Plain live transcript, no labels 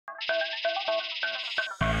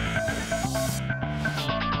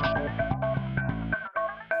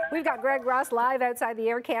We've got Greg Ross live outside the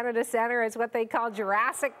Air Canada Centre. It's what they call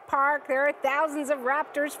Jurassic Park. There are thousands of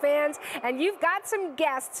Raptors fans, and you've got some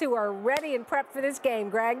guests who are ready and prepped for this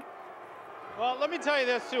game, Greg. Well, let me tell you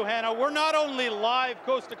this, Suhanna. We're not only live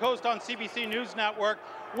coast to coast on CBC News Network,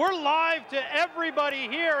 we're live to everybody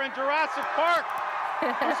here in Jurassic Park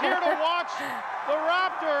who's here to watch the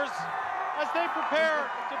Raptors as they prepare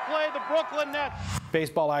to play the Brooklyn Nets.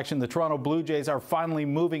 Baseball action, the Toronto Blue Jays are finally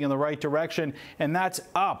moving in the right direction, and that's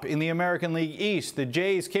up in the American League East. The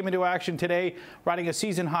Jays came into action today, riding a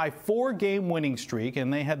season-high 4-game winning streak,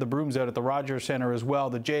 and they had the brooms out at the Rogers Centre as well.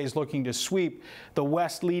 The Jays looking to sweep the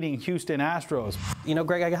West-leading Houston Astros. You know,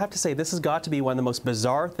 Greg, I have to say, this has got to be one of the most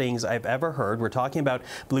bizarre things I've ever heard. We're talking about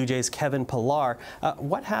Blue Jays' Kevin Pillar.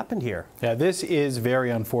 What happened here? Yeah, this is very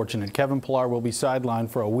unfortunate. Kevin Pillar will be sidelined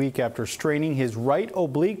for a week after straining his right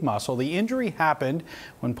oblique muscle. The injury happened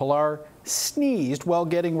when Pillar sneezed while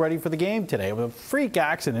getting ready for the game today. It was a freak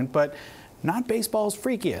accident, but not baseball's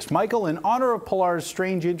freakiest. Michael, in honor of Pillar's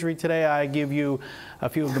strange injury today, I give you a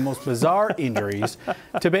few of the most bizarre injuries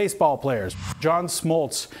to baseball players. John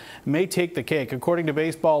Smoltz may take the cake. According to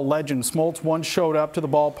baseball legend, Smoltz once showed up to the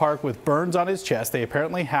ballpark with burns on his chest. They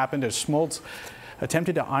apparently happened as Smoltz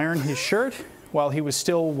attempted to iron his shirt while he was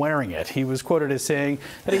still wearing it. He was quoted as saying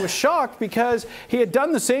that he was shocked because he had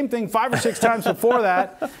done the same thing 5 or 6 times before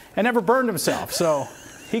that and never burned himself. So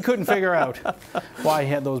he couldn't figure out why he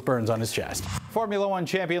had those burns on his chest. Formula One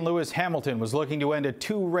champion Lewis Hamilton was looking to end a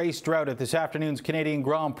 2-race drought at this afternoon's Canadian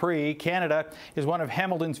Grand Prix. Canada is one of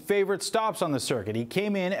Hamilton's favorite stops on the circuit. He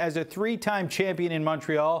came in as a 3-time champion in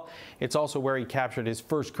Montreal. It's also where he captured his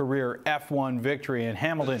first career F1 victory. And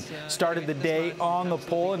Hamilton started the day on the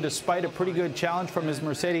pole, and despite a pretty good challenge from his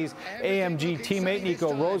Mercedes AMG teammate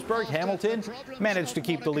Nico Rosberg, Hamilton managed to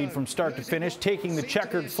keep the lead from start to finish, taking the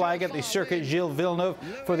checkered flag at the Circuit Gilles Villeneuve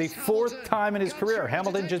for the 4th time in his career.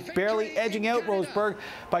 Hamilton just barely edging out Rosberg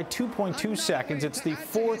by 2.2 seconds. It's the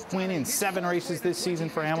 4th win in 7 races this season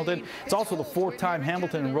for Hamilton. It's also the 4th time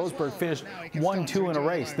Hamilton and Rosberg finished 1-2 in a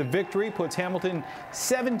race. The victory puts Hamilton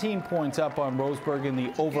 17 points up on Rosberg in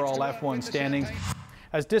the overall F1 standings.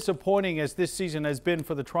 As disappointing as this season has been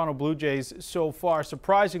for the Toronto Blue Jays so far,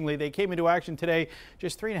 surprisingly, they came into action today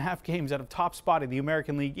just 3.5 games out of top spot in the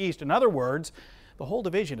American League East. In other words, the whole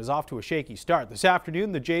division is off to a shaky start. This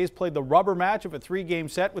afternoon, the Jays played the rubber match of a 3-game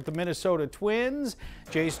set with the Minnesota Twins.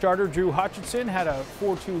 Jays starter Drew Hutchison had a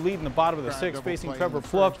 4-2 lead in the bottom of the 6th, facing Trevor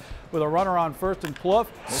Plouffe with a runner on first, and Plouffe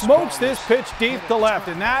smokes this pitch deep to left,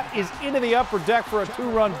 and that is into the upper deck for a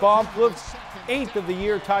 2-run bomb. Plouffe's 8th of the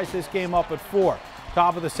year ties this game up at 4.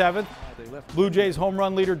 Top of the 7th, Blue Jays home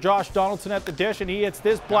run leader Josh Donaldson at the dish, and he hits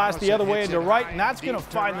this blast the other way into right, and that's going to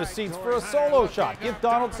find the seats for a solo shot. Give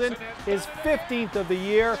Donaldson his 15th of the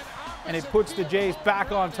year, and it puts the Jays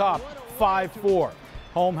back on top, 5-4.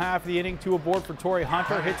 Home half of the inning, 2 aboard for Torrey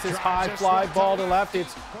Hunter. Hits this high fly ball to left.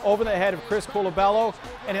 It's over the head of Chris Colabello,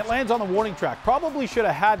 and it lands on the warning track. Probably should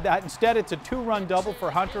have had that. Instead, it's a 2-run double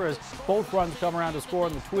for Hunter as both runs come around to score,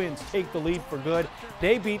 and the Twins take the lead for good.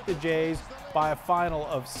 They beat the Jays by a final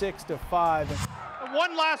of 6-5.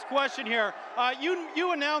 One last question here.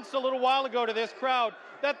 You announced a little while ago to this crowd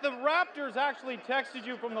that the Raptors actually texted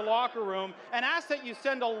you from the locker room and asked that you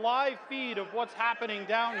send a live feed of what's happening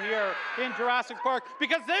down here in Jurassic Park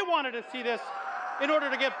because they wanted to see this in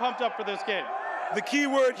order to get pumped up for this game. The key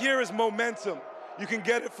word here is momentum. You can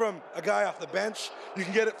get it from a guy off the bench, you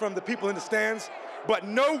can get it from the people in the stands, but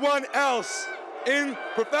no one else in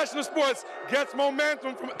professional sports gets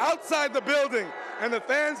momentum from outside the building. And the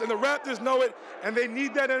fans and the Raptors know it, and they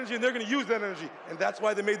need that energy, and they're going to use that energy. And that's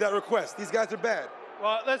why they made that request. These guys are bad.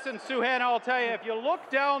 Well, listen, Suhanna, I'll tell you, if you look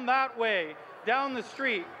down that way, down the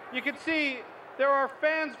street, you can see there are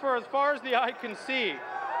fans for as far as the eye can see.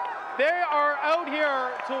 They are out here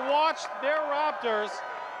to watch their Raptors,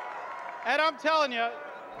 and I'm telling you,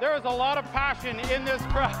 there is a lot of passion in this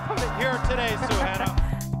crowd here today, Suhanna.